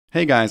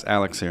Hey guys,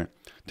 Alex here.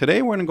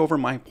 Today we're going to go over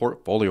my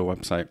portfolio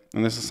website,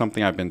 and this is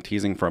something I've been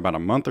teasing for about a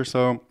month or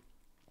so.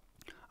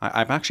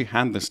 I've actually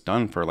had this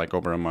done for like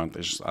over a month.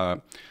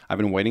 I've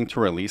been waiting to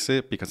release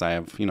it because I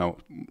have,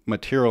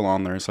 material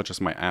on there such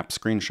as my app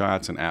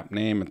screenshots and app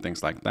name and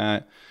things like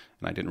that.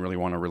 And I didn't really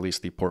want to release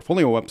the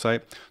portfolio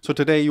website. So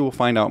today you will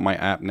find out my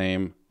app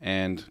name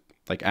and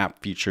like app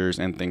features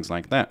and things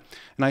like that.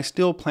 And I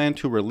still plan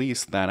to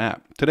release that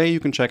app. Today you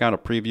can check out a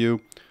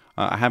preview.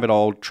 I have it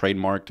all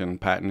trademarked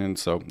and patented,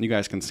 so you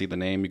guys can see the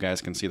name, you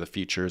guys can see the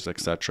features,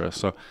 etc.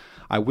 So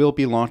I will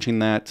be launching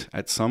that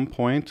at some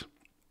point.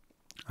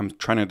 I'm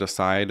trying to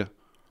decide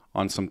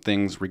on some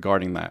things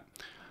regarding that.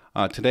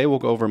 Today we'll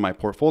go over my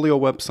portfolio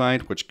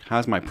website, which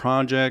has my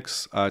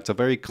projects. It's a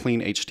very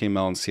clean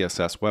HTML and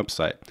CSS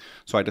website.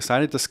 So I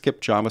decided to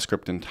skip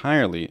JavaScript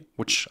entirely,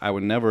 which I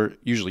would never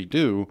usually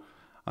do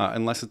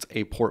unless it's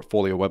a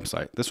portfolio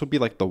website. This would be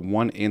like the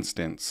one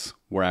instance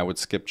where I would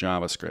skip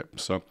JavaScript.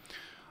 So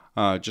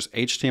just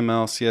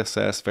HTML,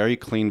 CSS, very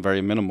clean, very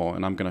minimal,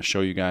 and I'm going to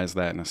show you guys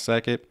that in a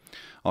second.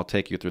 I'll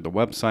take you through the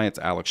website. It's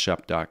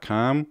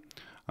alexshep.com.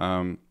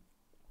 And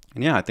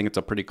yeah, I think it's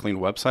a pretty clean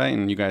website,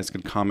 and you guys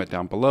can comment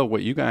down below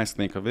what you guys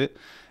think of it.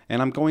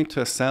 And I'm going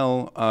to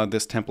sell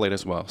this template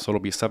as well. So it'll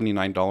be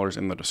 $79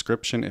 in the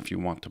description if you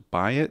want to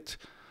buy it.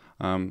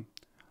 I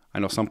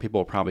know some people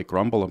will probably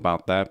grumble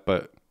about that,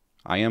 but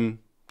I am,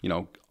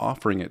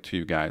 offering it to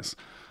you guys.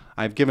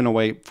 I've given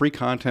away free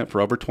content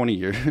for over 20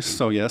 years,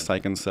 so yes, I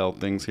can sell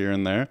things here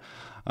and there.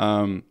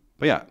 But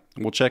yeah,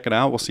 we'll check it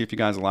out. We'll see if you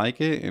guys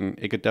like it, and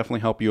it could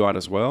definitely help you out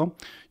as well.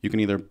 You can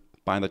either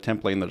buy the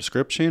template in the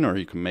description, or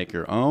you can make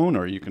your own,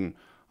 or you can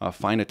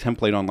find a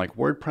template on like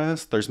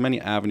WordPress. There's many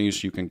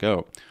avenues you can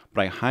go,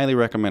 but I highly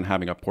recommend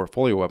having a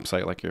portfolio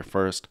website like your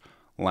first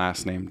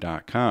last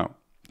name.com.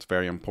 It's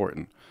very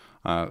important.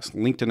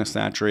 LinkedIn is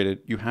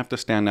saturated. You have to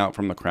stand out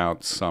from the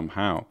crowd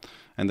somehow,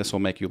 and this will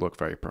make you look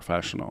very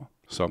professional.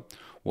 So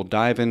we'll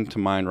dive into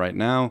mine right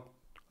now.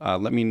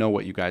 Let me know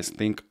what you guys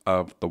think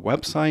of the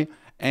website,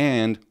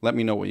 and let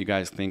me know what you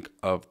guys think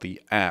of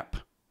the app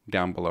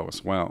down below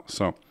as well.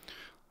 So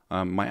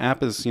my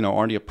app is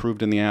already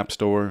approved in the App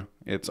Store.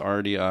 It's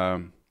already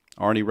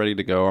ready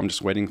to go. I'm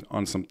just waiting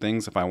on some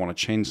things if I want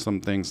to change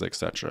some things,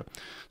 etc.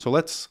 So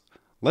let's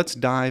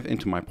dive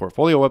into my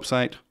portfolio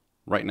website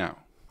right now.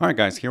 All right,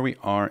 guys, here we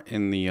are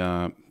in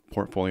the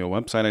portfolio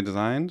website I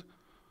designed.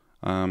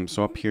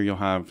 So up here you'll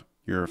have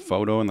your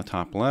photo in the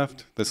top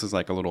left. This is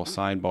like a little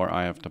sidebar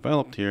I have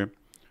developed here.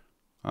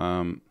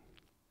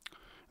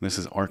 This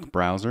is Arc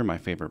Browser, my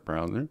favorite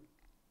browser.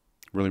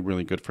 Really,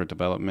 really good for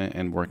development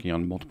and working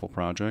on multiple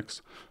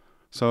projects.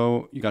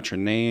 So you got your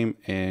name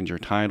and your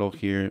title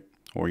here,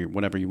 or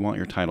whatever you want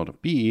your title to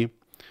be.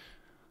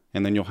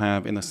 And then you'll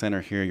have in the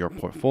center here your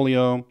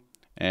portfolio.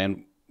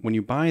 And when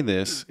you buy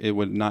this, it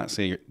would not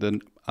say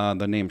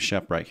the name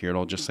Shep right here.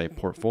 It'll just say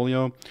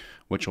portfolio,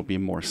 which will be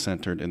more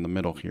centered in the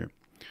middle here.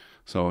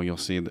 So you'll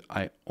see that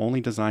I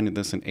only designed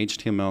this in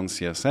HTML and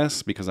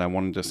CSS because I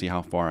wanted to see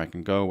how far I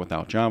can go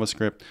without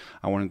JavaScript.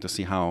 I wanted to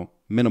see how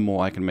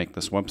minimal I can make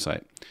this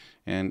website.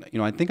 And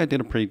I think I did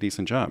a pretty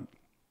decent job.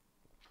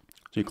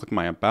 So you click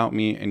my About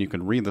Me, and you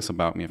can read this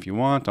about me if you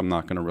want. I'm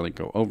not going to really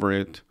go over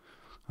it,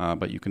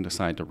 but you can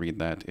decide to read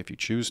that if you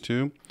choose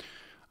to.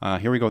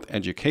 Here we go with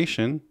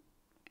education.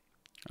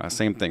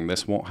 Same thing.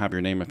 This won't have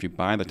your name if you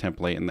buy the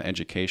template, and the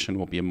education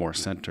will be more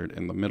centered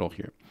in the middle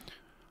here.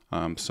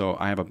 So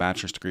I have a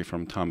bachelor's degree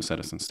from Thomas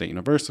Edison State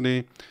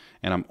University,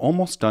 and I'm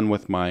almost done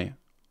with my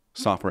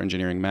software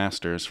engineering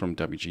master's from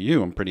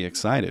WGU. I'm pretty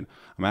excited.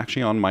 I'm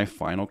actually on my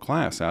final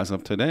class as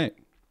of today.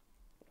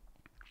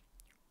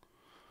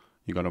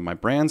 You go to my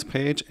brands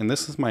page, and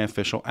this is my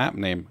official app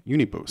name,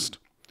 UniBoost.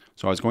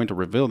 So I was going to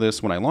reveal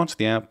this when I launched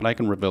the app, but I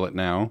can reveal it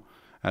now.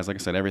 As like I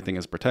said, everything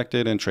is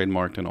protected and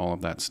trademarked and all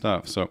of that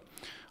stuff. So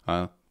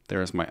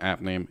there's my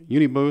app name,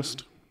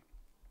 UniBoost.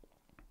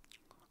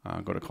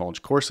 Go to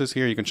college courses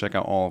here. You can check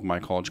out all of my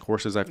college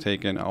courses I've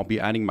taken. I'll be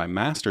adding my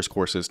master's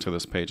courses to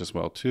this page as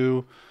well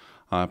too.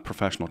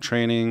 Professional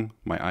training,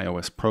 my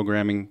iOS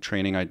programming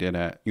training I did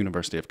at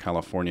University of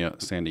California,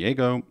 San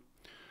Diego.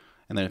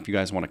 And then if you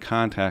guys want to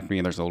contact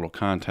me, there's a little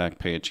contact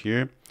page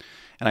here.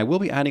 And I will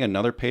be adding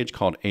another page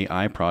called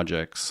AI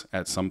projects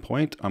at some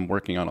point. I'm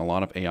working on a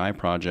lot of AI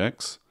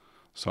projects.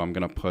 So I'm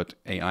going to put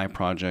AI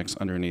projects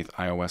underneath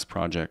iOS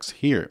projects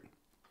here.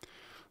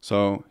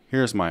 So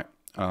here's my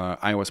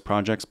iOS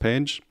projects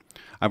page.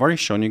 I've already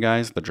shown you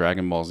guys the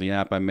Dragon Ball Z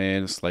app I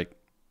made.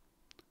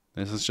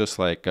 This is just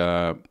like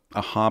a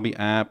hobby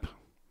app,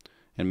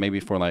 and maybe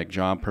for like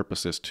job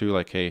purposes too.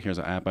 Like, hey, here's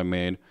an app I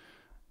made.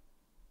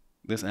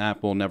 This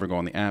app will never go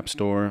on the App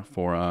Store.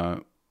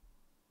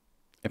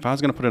 If I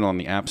was gonna put it on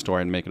the App Store,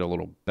 I'd make it a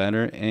little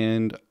better.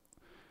 And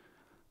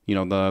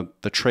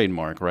the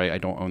trademark, right? I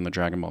don't own the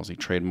Dragon Ball Z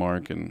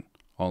trademark and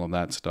all of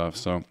that stuff.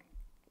 So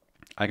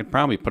I could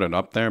probably put it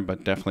up there,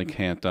 but definitely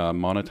can't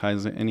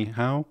monetize it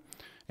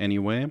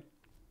anyway.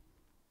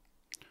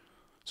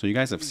 So you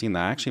guys have seen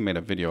that. I actually made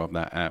a video of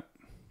that app.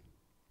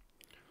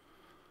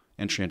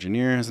 Entry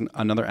Engineer is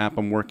another app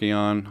I'm working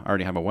on. I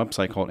already have a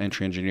website called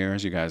Entry Engineer,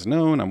 as you guys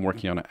know, and I'm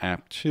working on an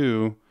app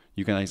too.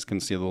 You guys can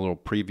see the little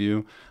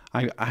preview.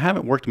 I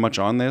haven't worked much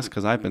on this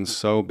because I've been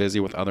so busy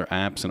with other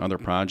apps and other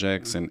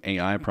projects and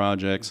AI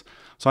projects.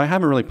 So I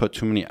haven't really put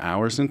too many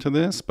hours into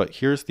this, but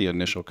here's the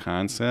initial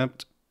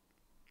concept.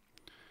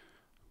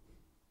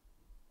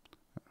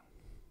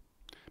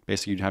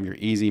 Basically, you'd have your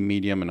easy,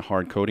 medium, and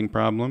hard coding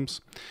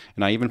problems.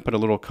 And I even put a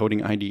little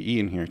coding IDE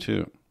in here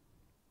too.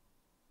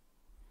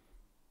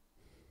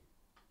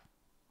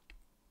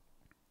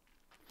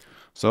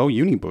 So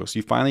UniBoost,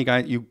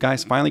 you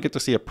guys finally get to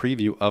see a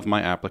preview of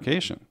my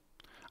application.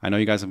 I know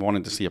you guys have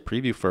wanted to see a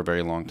preview for a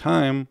very long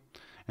time,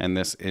 and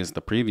this is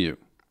the preview.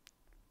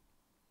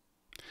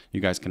 You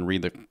guys can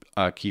read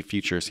the key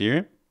features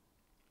here.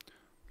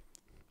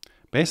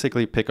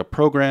 Basically, pick a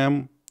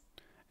program,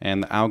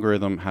 and the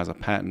algorithm has a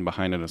patent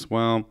behind it as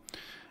well.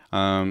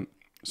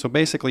 So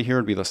basically, here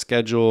would be the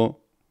schedule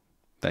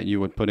that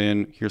you would put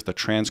in. Here's the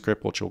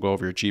transcript, which will go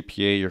over your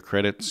GPA, your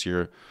credits,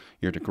 your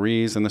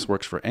degrees, and this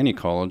works for any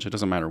college. It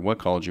doesn't matter what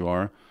college you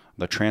are.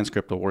 The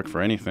transcript will work for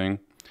anything.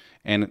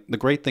 And the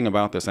great thing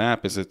about this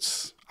app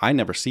is I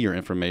never see your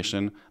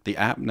information. The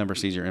app never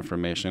sees your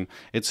information.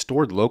 It's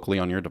stored locally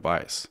on your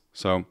device.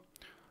 So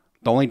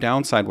the only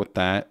downside with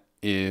that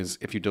is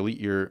if you delete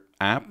your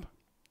app,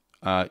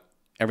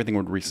 everything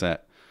would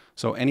reset.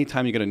 So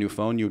anytime you get a new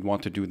phone, you would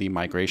want to do the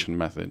migration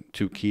method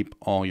to keep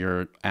all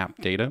your app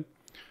data.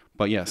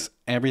 But yes,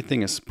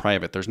 everything is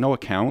private. There's no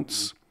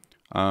accounts.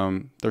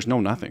 There's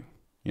no nothing,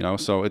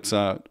 so it's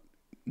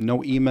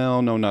no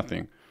email, no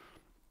nothing.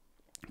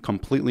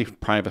 Completely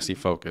privacy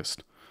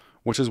focused,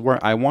 which is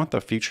where I want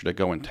the future to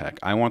go in tech.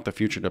 I want the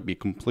future to be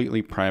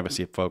completely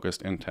privacy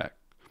focused in tech.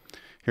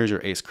 Here's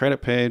your ACE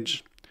credit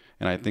page.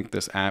 And I think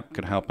this app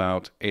could help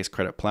out ACE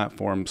credit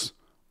platforms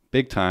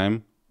big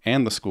time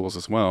and the schools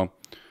as well.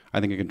 I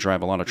think it could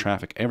drive a lot of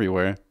traffic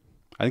everywhere.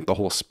 I think the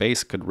whole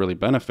space could really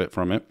benefit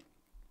from it.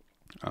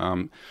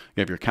 You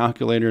have your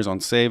calculators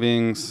on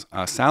savings,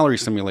 salary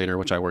simulator,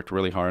 which I worked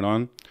really hard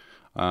on.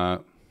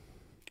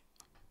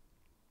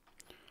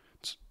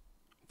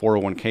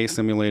 401k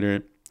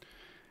simulator.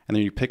 And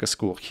then you pick a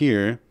school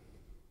here.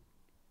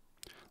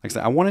 Like I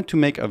said, I wanted to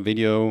make a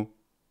video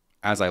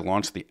as I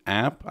launched the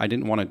app. I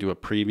didn't want to do a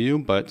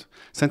preview, but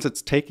since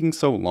it's taking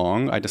so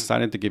long, I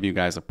decided to give you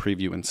guys a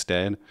preview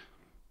instead.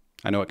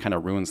 I know it kind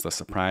of ruins the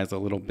surprise a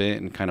little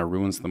bit and kind of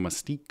ruins the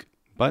mystique,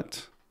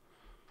 but...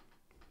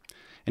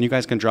 And you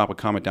guys can drop a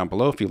comment down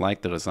below if you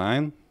like the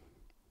design.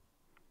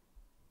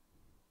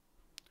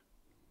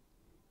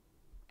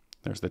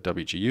 There's the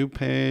WGU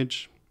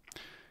page.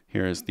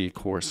 Here is the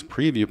course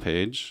preview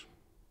page.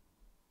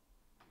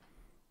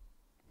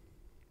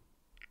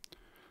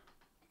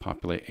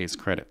 Populate ACE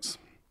credits.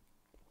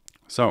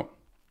 So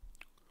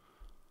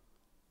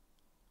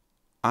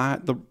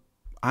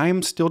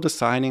I'm still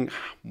deciding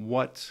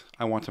what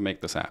I want to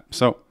make this app.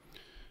 So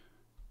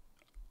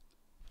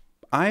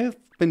I've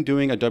been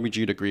doing a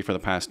WGU degree for the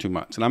past 2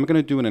 months, and I'm going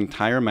to do an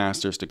entire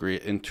master's degree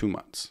in 2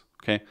 months.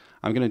 Okay,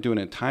 I'm going to do an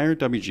entire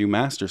WGU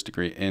master's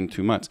degree in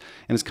 2 months,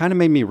 and it's kind of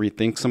made me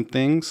rethink some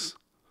things.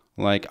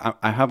 Like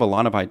I have a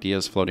lot of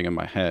ideas floating in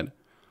my head.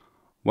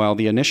 While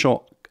the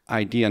initial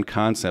idea and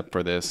concept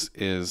for this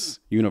is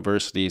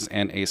universities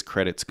and ACE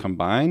credits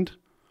combined,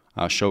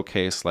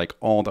 showcase like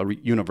all the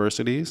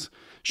universities,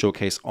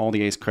 showcase all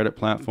the ACE credit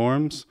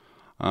platforms,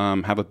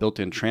 have a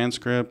built-in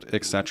transcript,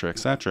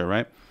 etc.,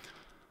 right?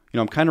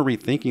 I'm kind of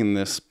rethinking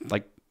this,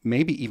 like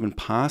maybe even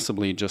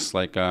possibly just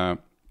like,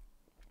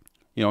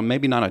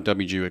 maybe not a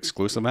WGU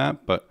exclusive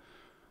app, but,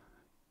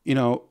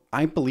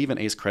 I believe in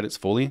ACE credits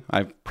fully.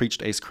 I've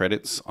preached ACE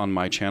credits on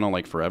my channel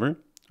like forever.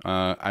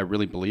 I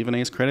really believe in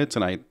ACE credits,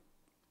 and I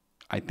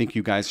think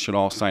you guys should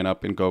all sign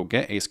up and go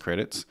get ACE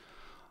credits.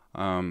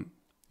 The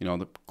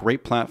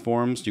great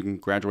platforms, you can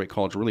graduate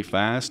college really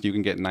fast. You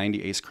can get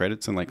 90 ACE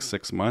credits in like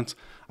 6 months.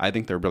 I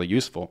think they're really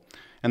useful,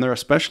 and they're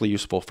especially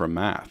useful for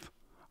math.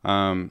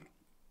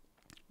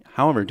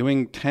 However,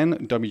 doing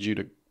 10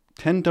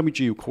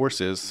 WGU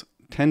courses,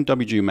 10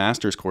 WGU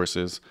master's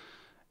courses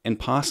in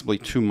possibly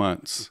 2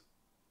 months,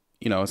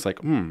 it's like,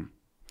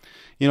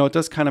 it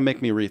does kind of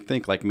make me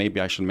rethink, like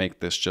maybe I should make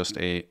this just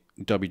a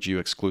WGU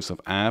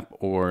exclusive app,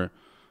 or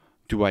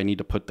do I need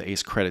to put the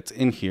ACE credits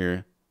in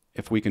here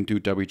if we can do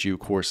WGU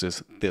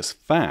courses this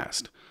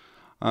fast?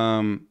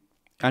 I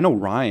know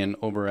Ryan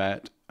over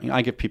at,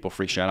 I give people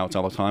free shout outs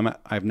all the time.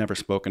 I've never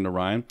spoken to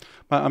Ryan,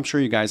 but I'm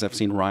sure you guys have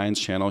seen Ryan's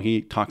channel.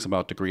 He talks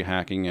about degree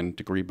hacking and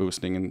degree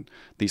boosting and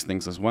these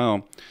things as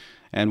well.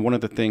 And one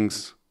of the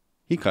things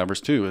he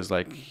covers too is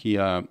like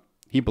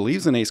he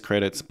believes in ACE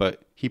credits,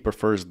 but he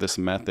prefers this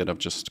method of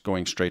just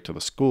going straight to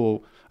the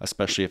school,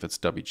 especially if it's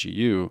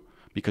WGU,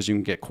 because you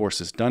can get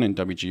courses done in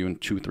WGU in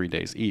 2-3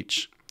 days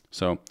each.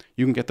 So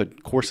you can get the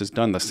courses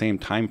done the same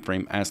time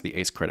frame as the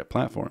ACE credit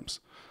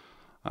platforms.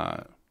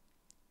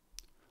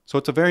 So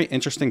it's a very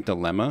interesting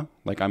dilemma.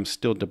 Like I'm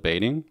still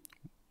debating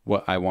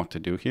what I want to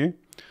do here,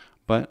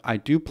 but I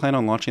do plan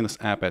on launching this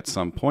app at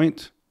some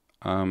point.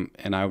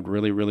 And I would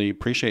really, really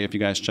appreciate if you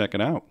guys check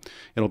it out.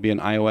 It'll be an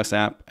iOS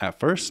app at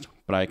first,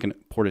 but I can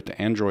port it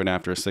to Android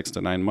after 6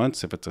 to 9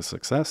 months if it's a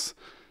success.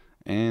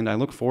 And I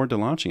look forward to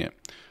launching it.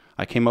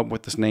 I came up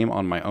with this name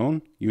on my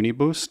own,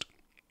 UniBoost.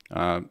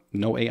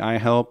 No AI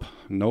help,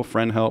 no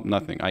friend help,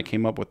 nothing. I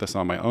came up with this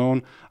on my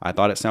own. I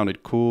thought it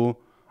sounded cool.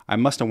 I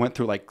must have went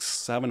through like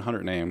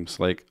 700 names,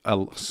 like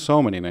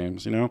so many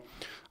names, you know.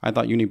 I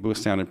thought UniBoost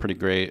sounded pretty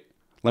great.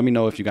 Let me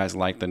know if you guys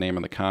like the name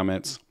in the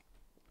comments.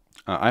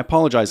 I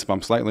apologize if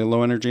I'm slightly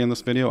low energy in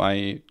this video.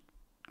 I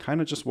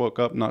kind of just woke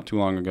up not too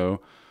long ago.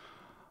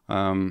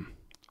 Long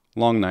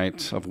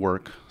night of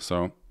work.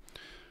 So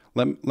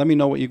let me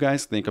know what you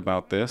guys think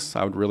about this.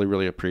 I would really,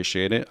 really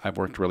appreciate it. I've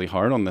worked really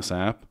hard on this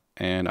app,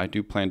 and I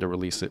do plan to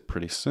release it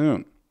pretty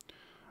soon.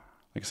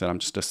 Like I said, I'm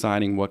just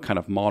deciding what kind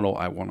of model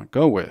I want to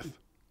go with.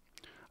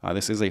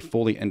 This is a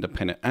fully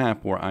independent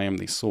app where I am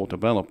the sole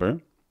developer.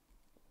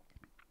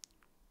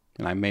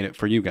 And I made it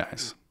for you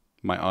guys,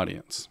 my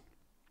audience.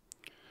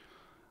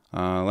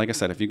 Like I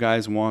said, if you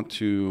guys want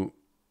to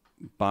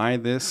buy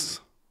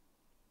this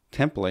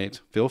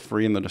template, feel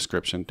free in the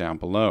description down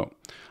below.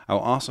 I'll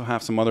also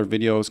have some other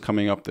videos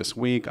coming up this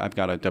week. I've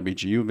got a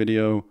WGU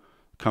video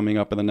coming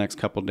up in the next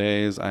couple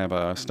days. I have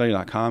a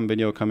study.com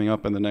video coming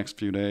up in the next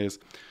few days.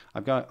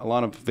 I've got a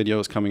lot of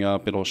videos coming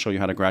up. It'll show you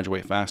how to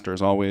graduate faster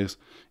as always.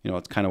 You know,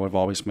 it's kind of what I've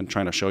always been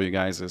trying to show you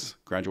guys is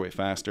graduate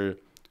faster,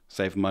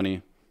 save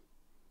money,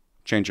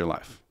 change your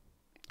life.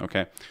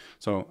 Okay.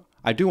 So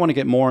I do want to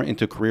get more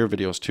into career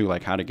videos too,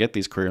 like how to get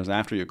these careers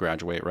after you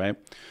graduate, right?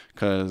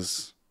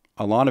 Because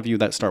a lot of you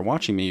that start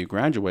watching me, you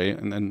graduate,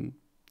 and then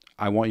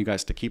I want you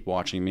guys to keep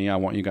watching me. I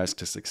want you guys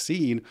to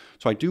succeed.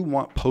 So I do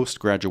want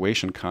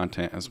post-graduation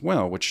content as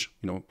well, which,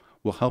 you know,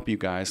 will help you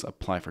guys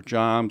apply for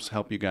jobs,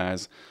 help you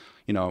guys,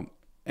 you know,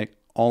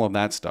 all of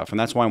that stuff. And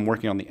that's why I'm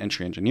working on the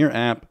Entry Engineer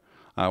app,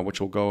 which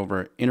will go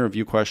over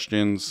interview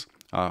questions,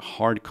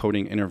 hard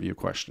coding interview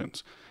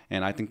questions.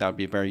 And I think that would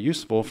be very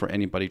useful for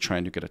anybody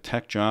trying to get a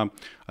tech job,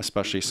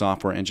 especially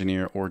software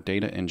engineer or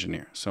data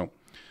engineer. So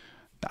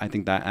I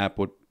think that app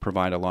would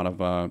provide a lot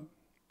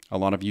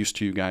of use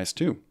to you guys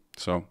too.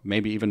 So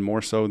maybe even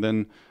more so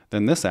than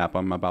this app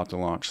I'm about to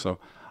launch. So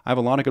I have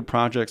a lot of good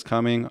projects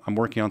coming. I'm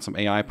working on some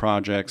AI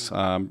projects.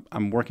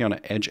 I'm working on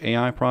an Edge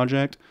AI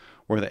project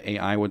where the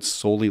AI would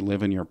solely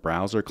live in your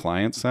browser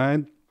client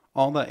side.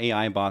 All the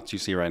AI bots you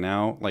see right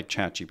now, like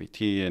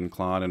ChatGPT and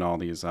Claude and all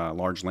these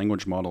large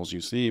language models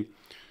you see,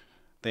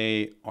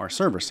 they are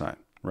server side,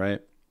 right?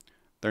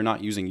 They're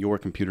not using your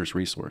computer's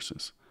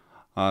resources.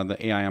 The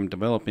AI I'm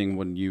developing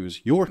would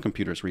use your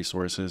computer's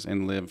resources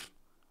and live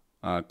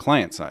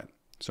client side.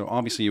 So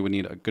obviously you would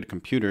need a good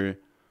computer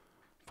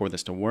for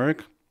this to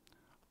work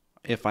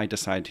if I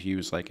decide to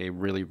use like a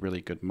really,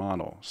 really good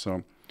model.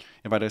 So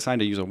if I decide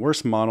to use a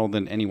worse model,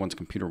 then anyone's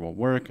computer will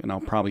work, and I'll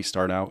probably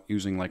start out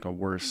using like a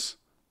worse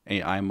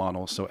AI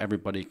model so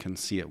everybody can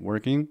see it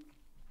working.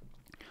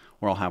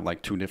 Or I'll have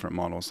like two different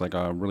models, like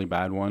a really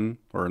bad one,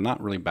 or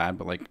not really bad,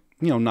 but like,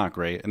 you know, not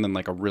great, and then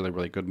like a really,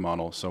 really good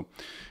model. So,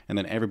 and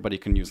then everybody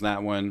can use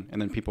that one,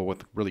 and then people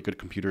with really good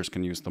computers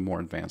can use the more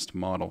advanced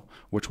model,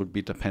 which would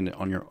be dependent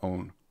on your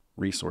own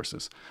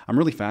resources. I'm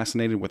really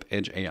fascinated with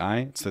Edge AI.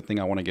 It's the thing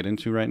I want to get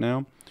into right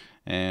now,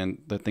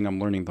 and the thing I'm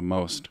learning the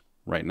most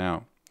right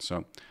now.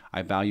 So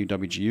I value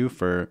WGU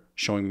for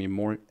showing me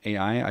more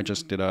AI. I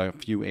just did a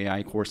few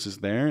AI courses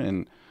there,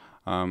 and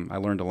I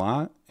learned a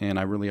lot, and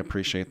I really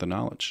appreciate the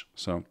knowledge.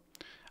 So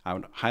I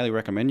would highly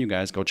recommend you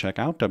guys go check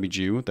out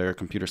WGU, their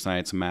computer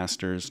science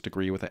master's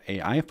degree with an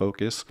AI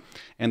focus,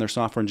 and their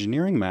software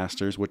engineering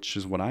master's, which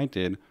is what I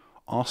did,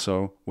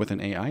 also with an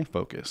AI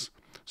focus.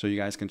 So you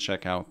guys can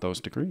check out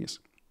those degrees.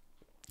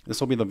 This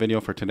will be the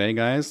video for today,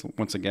 guys.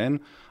 Once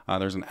again,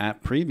 there's an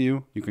app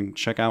preview. You can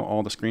check out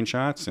all the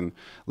screenshots and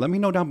let me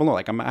know down below.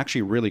 Like, I'm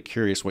actually really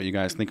curious what you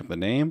guys think of the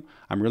name.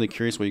 I'm really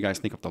curious what you guys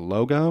think of the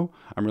logo.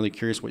 I'm really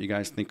curious what you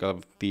guys think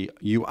of the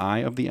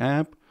UI of the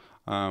app.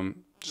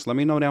 Just let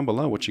me know down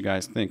below what you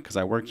guys think, because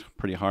I worked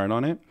pretty hard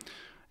on it.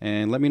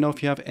 And let me know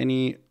if you have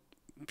any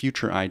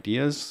future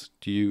ideas.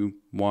 Do you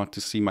want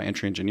to see my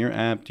Entry Engineer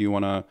app?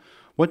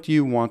 What do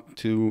you want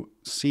to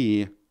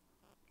see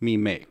me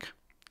make?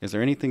 Is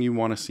there anything you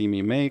want to see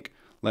me make?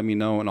 Let me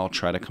know, and I'll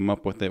try to come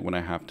up with it when I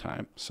have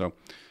time. So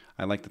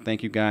I'd like to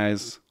thank you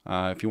guys.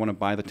 If you want to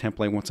buy the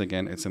template, once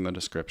again, it's in the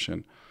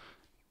description.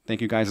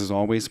 Thank you guys as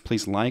always.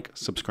 Please like,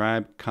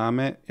 subscribe,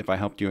 comment if I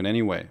helped you in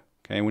any way.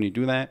 Okay, when you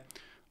do that,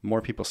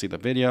 more people see the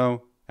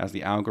video as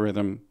the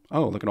algorithm.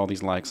 Oh, look at all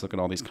these likes, look at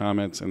all these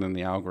comments, and then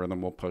the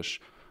algorithm will push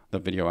the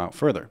video out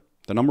further.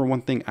 The number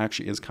one thing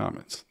actually is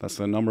comments. That's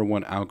the number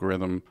one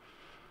algorithm.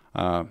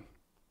 The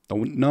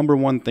number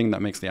one thing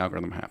that makes the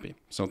algorithm happy.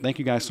 So thank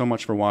you guys so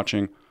much for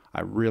watching. I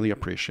really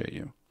appreciate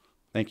you.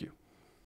 Thank you.